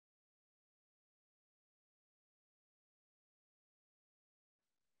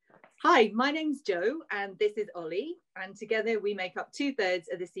Hi, my name's Jo and this is Ollie, and together we make up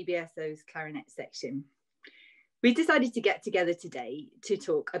 2/3 of the CBSO's Clarinet Section. We decided to get together today to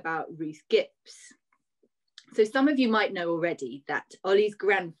talk about Ruth Gipps. So some of you might know already that Ollie's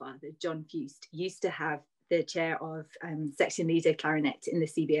grandfather, John Fust, used to have the chair of section leader clarinet in the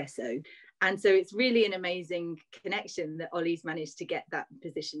CBSO. And so it's really an amazing connection that Ollie's managed to get that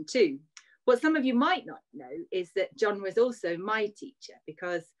position too. What some of you might not know is that John was also my teacher,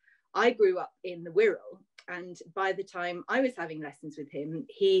 because I grew up in the Wirral, and by the time I was having lessons with him,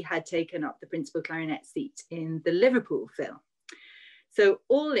 he had taken up the principal clarinet seat in the Liverpool Phil. So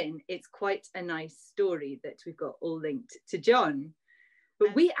all in, it's quite a nice story that we've got all linked to John.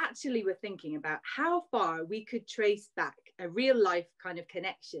 But we actually were thinking about how far we could trace back a real life kind of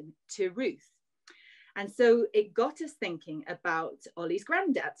connection to Ruth. And so it got us thinking about Ollie's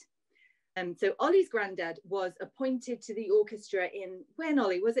granddad. So Ollie's granddad was appointed to the orchestra in, when,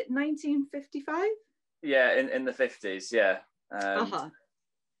 Ollie, was it 1955? Yeah, in the 50s, yeah.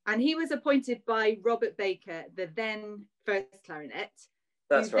 And he was appointed by Robert Baker, the then first clarinet.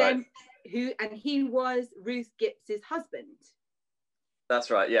 That's right. And he was Ruth Gipps's husband. That's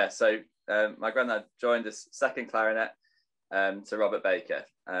right, yeah. So my granddad joined as second clarinet to Robert Baker.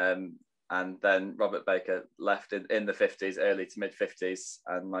 And then Robert Baker left in the 50s, early to mid 50s,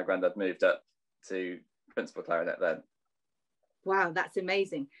 and my granddad moved up to principal clarinet then. Wow, that's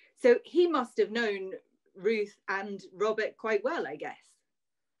amazing. So he must have known Ruth and Robert quite well, I guess.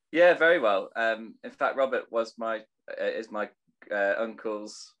 Yeah, very well. In fact, Robert is my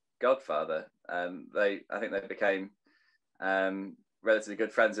uncle's godfather. I think they became relatively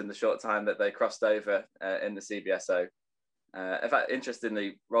good friends in the short time that they crossed over in the CBSO. In fact,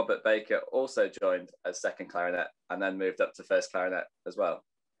 interestingly, Robert Baker also joined as second clarinet and then moved up to first clarinet as well.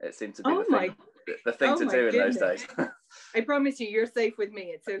 It seemed to be the thing to do in those days. I promise you're safe with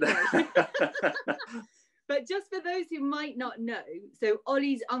me. It's okay. But just for those who might not know, so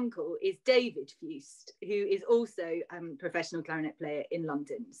Ollie's uncle is David Fust, who is also a professional clarinet player in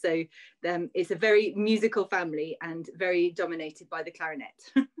London. So it's a very musical family and very dominated by the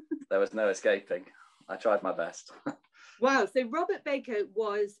clarinet. There was no escaping. I tried my best. Wow, so Robert Baker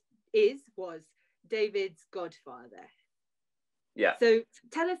was David's godfather. Yeah. So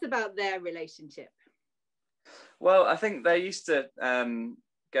tell us about their relationship. Well, I think they used to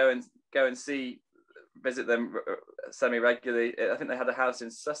go and visit them semi-regularly. I think they had a house in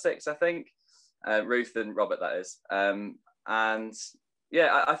Sussex, I think. Ruth and Robert, that is. And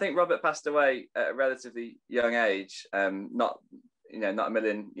yeah, I think Robert passed away at a relatively young age, not a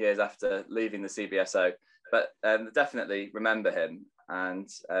million years after leaving the CBSO. But definitely remember him, and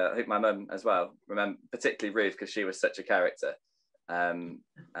I think my mum as well remember, particularly Ruth, because she was such a character.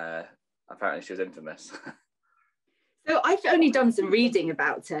 Apparently, she was infamous. So I've only done some reading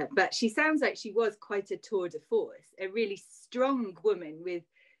about her, but she sounds like she was quite a tour de force, a really strong woman with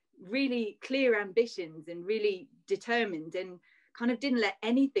really clear ambitions and really determined, and kind of didn't let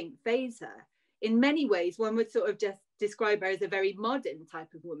anything faze her. In many ways, one would sort of just describe her as a very modern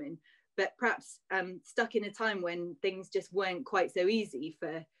type of woman, but perhaps stuck in a time when things just weren't quite so easy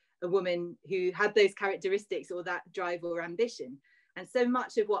for a woman who had those characteristics or that drive or ambition. And so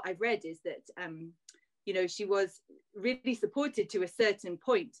much of what I've read is that, she was really supported to a certain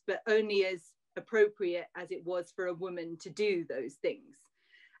point, but only as appropriate as it was for a woman to do those things.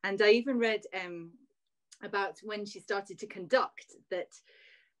 And I even read about when she started to conduct, that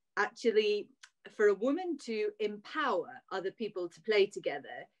actually for a woman to empower other people to play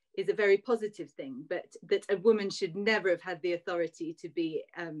together is a very positive thing, but that a woman should never have had the authority to be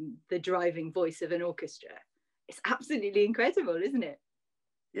the driving voice of an orchestra. It's absolutely incredible, isn't it?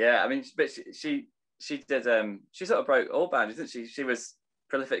 Yeah, I mean, but she did, she sort of broke all boundaries, didn't she? She was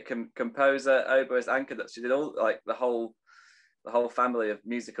prolific composer, oboist, and conductor. She did all, like, the whole family of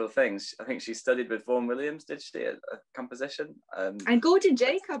musical things. I think she studied with Vaughan Williams, did she, at composition? And Gordon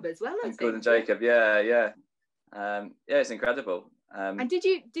Jacob as well, I think. Gordon Jacob, yeah. It's incredible. And did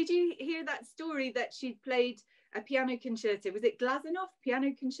you hear that story that she'd played a piano concerto? Was it Glazunov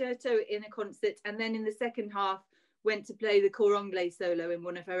piano concerto in a concert, and then in the second half went to play the cor anglais solo in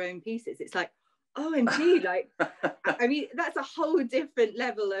one of her own pieces? It's like, OMG, like, I mean, that's a whole different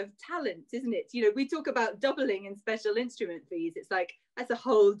level of talent, isn't it? We talk about doubling in special instrument fees. It's like, that's a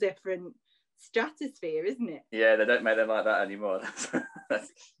whole different stratosphere, isn't it? Yeah, they don't make them like that anymore.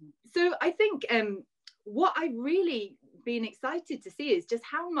 So I think what I've really been excited to see is just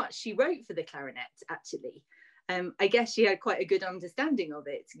how much she wrote for the clarinet, actually. I guess she had quite a good understanding of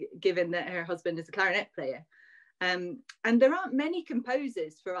it, given that her husband is a clarinet player. And there aren't many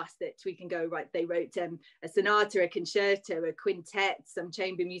composers for us that we can go, right, they wrote a sonata, a concerto, a quintet, some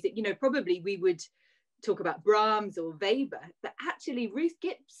chamber music. You know, probably we would talk about Brahms or Weber, but actually Ruth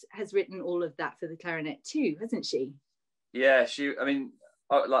Gipps has written all of that for the clarinet too, hasn't she? Yeah, I mean,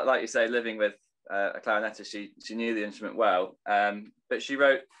 like you say, living with a clarinetist, she knew the instrument well, but she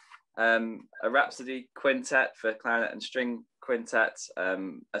wrote a Rhapsody quintet for clarinet and string quintet,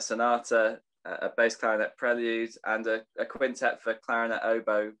 a sonata, a bass clarinet prelude, and a quintet for clarinet,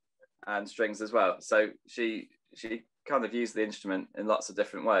 oboe, and strings as well. So she kind of used the instrument in lots of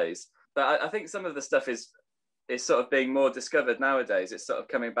different ways. But I think some of the stuff is sort of being more discovered nowadays. It's sort of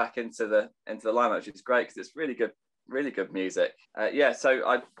coming back into the limelight, which is great because it's really good music. Yeah,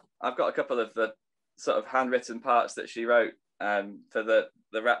 so I've got a couple of the sort of handwritten parts that she wrote for the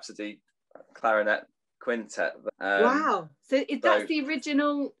Rhapsody clarinet quintet. Wow! So that's the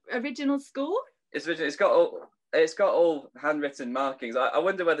original score? It's got all handwritten markings. I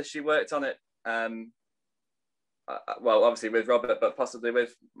wonder whether she worked on it. Well, obviously with Robert, but possibly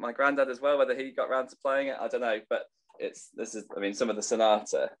with my granddad as well, whether he got round to playing it, I don't know. But I mean, some of the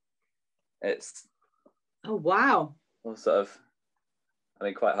sonata, it's... Oh, wow. All sort of, I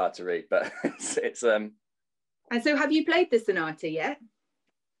mean, quite hard to read, but it's And so have you played the sonata yet?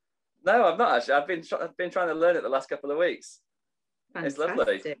 No, I've not actually. I've been trying to learn it the last couple of weeks. Fantastic. It's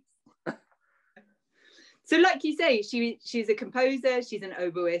lovely. So like you say, she's a composer, she's an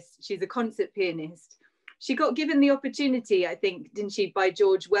oboist, she's a concert pianist. She got given the opportunity, I think, didn't she, by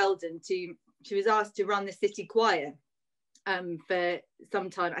George Weldon she was asked to run the city choir for some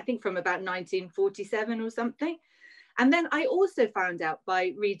time, I think from about 1947 or something. And then I also found out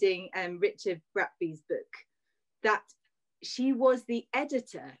by reading Richard Bratby's book that she was the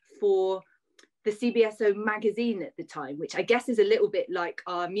editor for the CBSO magazine at the time, which I guess is a little bit like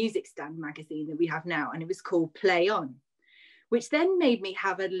our music stand magazine that we have now, and it was called Play On, which then made me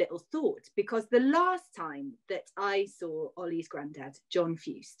have a little thought, because the last time that I saw Ollie's granddad, John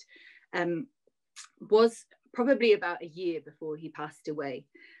Fust, was probably about a year before he passed away.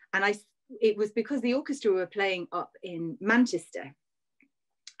 And it was because the orchestra were playing up in Manchester.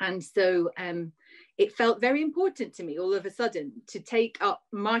 And so it felt very important to me all of a sudden to take up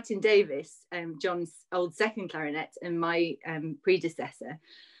Martin Davis, John's old second clarinet and my predecessor,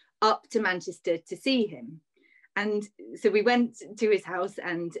 up to Manchester to see him. And so we went to his house,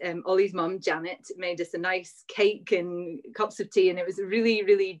 and Ollie's mum, Janet, made us a nice cake and cups of tea. And it was a really,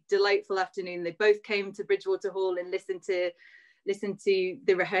 really delightful afternoon. They both came to Bridgewater Hall and listened to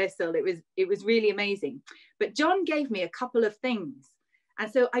the rehearsal. It was really amazing. But John gave me a couple of things.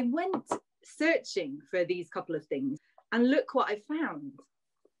 And so I went searching for these couple of things, and look what I found.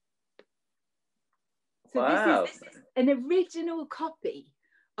 So wow. This is an original copy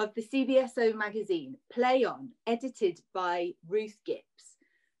of the CBSO magazine, Play On, edited by Ruth Gipps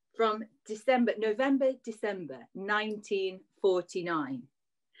from November, December 1949.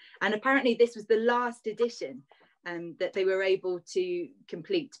 And apparently this was the last edition that they were able to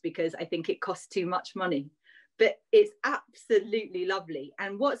complete, because I think it cost too much money. But it's absolutely lovely.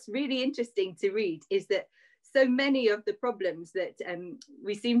 And what's really interesting to read is that so many of the problems that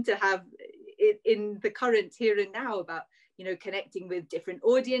we seem to have in the current here and now about, you know, connecting with different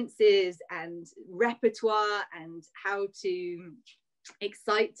audiences and repertoire and how to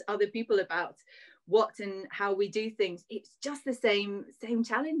excite other people about what and how we do things, it's just the same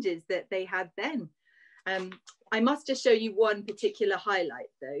challenges that they had then. I must just show you one particular highlight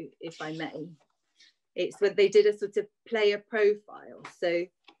though, if I may. It's when they did a sort of player profile. So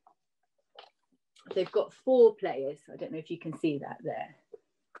they've got 4 players. I don't know if you can see that there.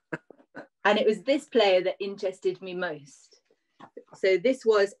 And it was this player that interested me most. So this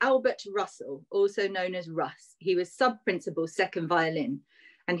was Albert Russell, also known as Russ. He was sub-principal second violin,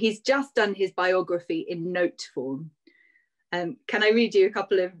 and he's just done his biography in note form. Can I read you a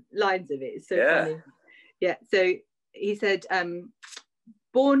couple of lines of it? It's so funny. Yeah, so he said,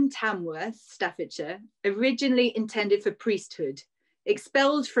 born Tamworth, Staffordshire, originally intended for priesthood,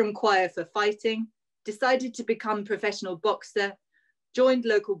 expelled from choir for fighting, decided to become professional boxer, joined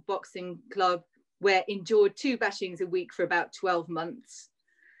local boxing club, where endured 2 bashings a week for about 12 months,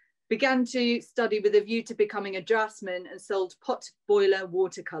 began to study with a view to becoming a draftsman and sold pot boiler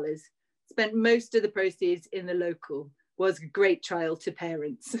watercolours, spent most of the proceeds in the local, was a great trial to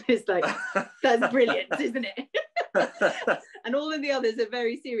parents. It's like, that's brilliant, isn't it? And all of the others are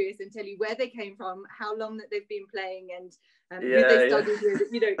very serious and tell you where they came from, how long that they've been playing, and who they studied with.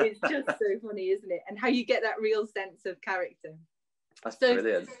 You know, it's just so funny, isn't it? And how you get that real sense of character. That's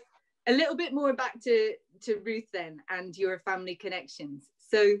brilliant. A little bit more back to Ruth then and your family connections.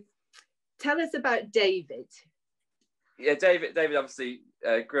 So tell us about David. yeah, David obviously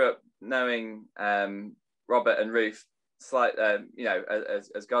grew up knowing Robert and Ruth, you know,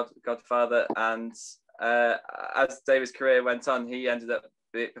 as godfather, and as David's career went on, he ended up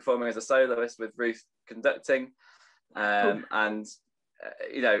performing as a soloist with Ruth conducting, and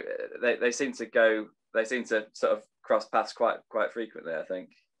you know, they seem to sort of cross paths quite frequently, I think.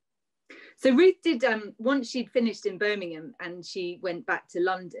 So Ruth did, once she'd finished in Birmingham and she went back to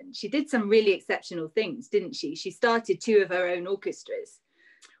London, she did some really exceptional things, didn't she? She started 2 of her own orchestras,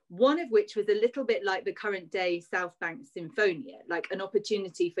 one of which was a little bit like the current day South Bank Sinfonia, like an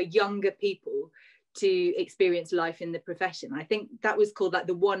opportunity for younger people to experience life in the profession. I think that was called like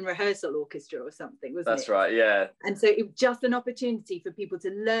the One Rehearsal Orchestra or something, wasn't it? That's right, yeah. And so it was just an opportunity for people to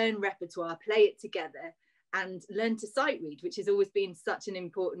learn repertoire, play it together, and learn to sight read, which has always been such an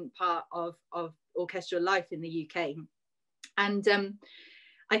important part of orchestral life in the UK. And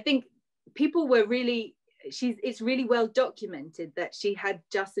I think people were really, it's really well documented that she had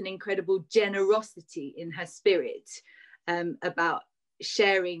just an incredible generosity in her spirit about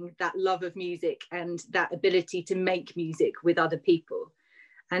sharing that love of music and that ability to make music with other people.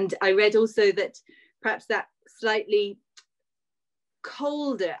 And I read also that perhaps that slightly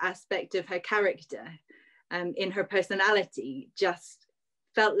colder aspect of her character in her personality just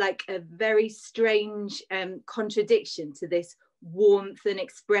felt like a very strange contradiction to this warmth and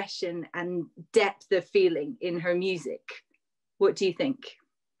expression and depth of feeling in her music. What do you think?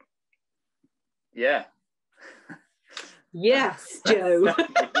 Yeah. Yes, Joe.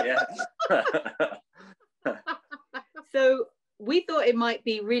 Yeah. So we thought it might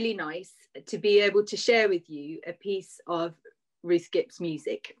be really nice to be able to share with you a piece of Ruth Gipps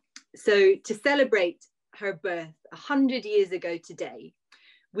music. So to celebrate her birth 100 years ago today,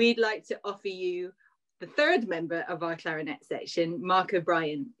 we'd like to offer you the 3rd member of our clarinet section, Mark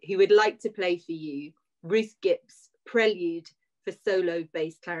O'Brien, who would like to play for you Ruth Gipps Prelude for solo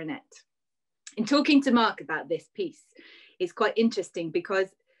bass clarinet. In talking to Mark about this piece, it's quite interesting because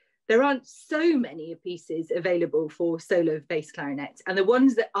there aren't so many pieces available for solo bass clarinet, and the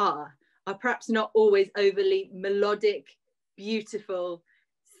ones that are perhaps not always overly melodic, beautiful,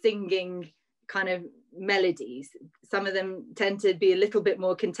 singing kind of melodies. Some of them tend to be a little bit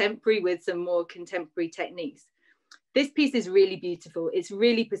more contemporary with some more contemporary techniques. This piece is really beautiful. It's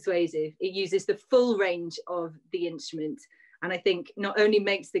really persuasive. It uses the full range of the instrument, and I think not only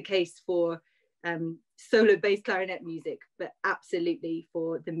makes the case for solo bass clarinet music, but absolutely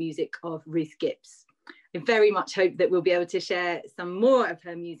for the music of Ruth Gipps. I very much hope that we'll be able to share some more of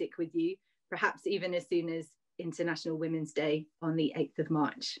her music with you, perhaps even as soon as International Women's Day on the 8th of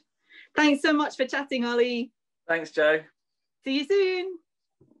March. Thanks so much for chatting, Ollie. Thanks, Joe. See you soon.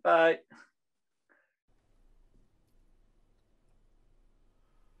 Bye.